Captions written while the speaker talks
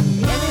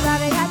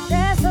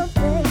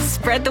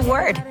spread the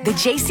word. The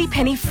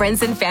JCPenney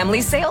Friends and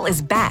Family Sale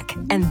is back.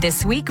 And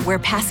this week, we're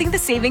passing the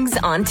savings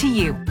on to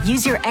you.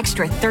 Use your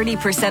extra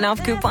 30%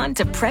 off coupon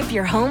to prep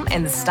your home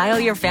and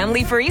style your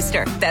family for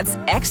Easter. That's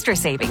extra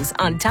savings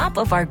on top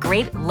of our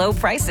great low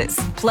prices.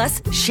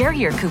 Plus, share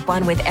your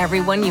coupon with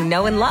everyone you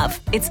know and love.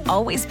 It's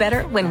always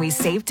better when we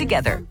save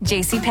together.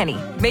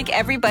 JCPenney. Make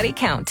everybody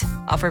count.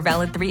 Offer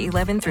valid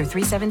 3/11 through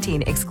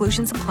 3/17.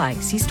 Exclusions apply.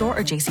 See store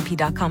or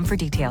jcp.com for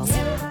details.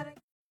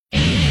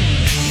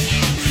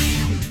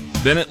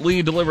 Bennett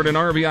Lee delivered an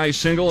RBI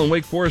single, and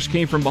Wake Forest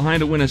came from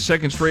behind to win a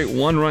second straight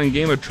one-run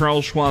game at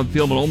Charles Schwab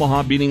Field in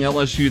Omaha, beating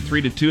LSU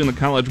 3-2 in the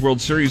College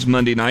World Series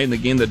Monday night in the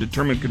game that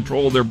determined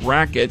control of their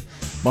bracket.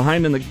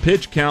 Behind in the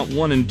pitch count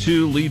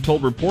 1-2, Lee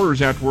told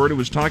reporters afterward he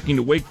was talking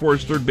to Wake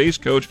Forest third base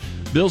coach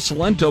Bill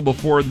Salento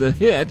before the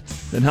hit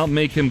that helped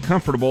make him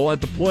comfortable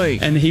at the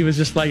plate. And he was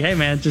just like, hey,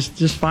 man,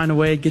 just find a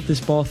way, get this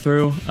ball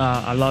through.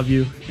 I love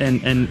you.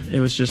 And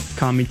it was just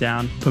calm me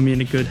down, put me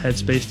in a good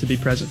headspace to be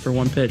present for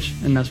one pitch,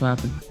 and that's what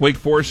happened. Wake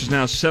Forest is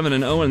now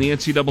 7-0 in the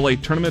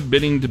NCAA tournament,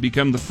 bidding to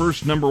become the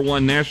first number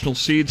one national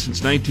seed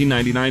since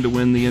 1999 to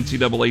win the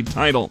NCAA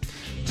title.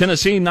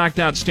 Tennessee knocked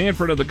out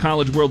Stanford of the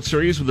College World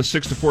Series with a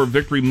 6-4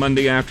 victory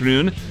Monday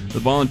afternoon. The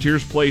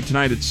Volunteers play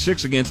tonight at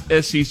 6 against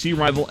SEC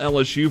rival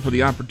LSU for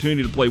the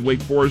opportunity to play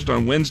Wake Forest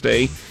on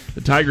Wednesday.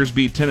 The Tigers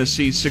beat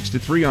Tennessee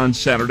 6-3 on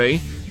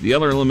Saturday. The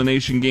other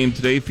elimination game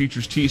today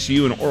features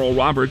TCU and Oral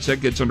Roberts.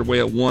 That gets underway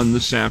at 1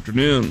 this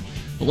afternoon.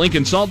 The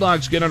Lincoln Salt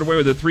Dogs get underway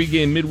with a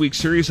 3-game midweek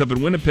series up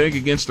in Winnipeg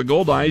against the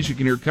Gold Eyes. You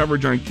can hear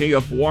coverage on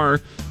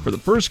KFOR for the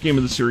first game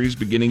of the series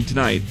beginning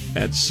tonight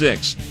at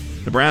 6.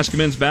 Nebraska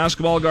men's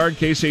basketball guard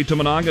Keisei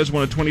Tominaga is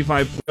one of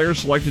 25 players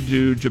selected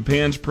to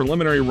Japan's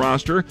preliminary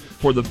roster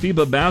for the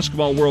FIBA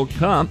Basketball World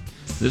Cup.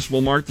 This will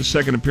mark the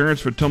second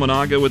appearance for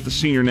Tominaga with the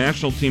senior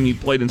national team. He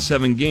played in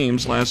 7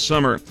 games last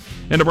summer.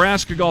 And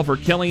Nebraska golfer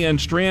Kellyanne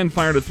Strand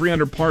fired a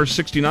 300 par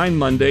 69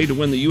 Monday to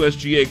win the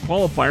USGA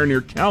qualifier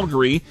near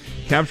Calgary,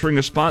 capturing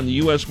a spot in the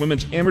U.S.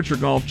 Women's Amateur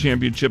Golf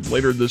Championship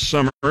later this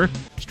summer.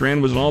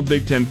 Strand was an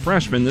all-Big Ten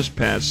freshman this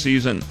past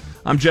season.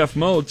 I'm Jeff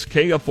Moats,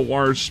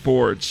 KFOR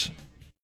Sports.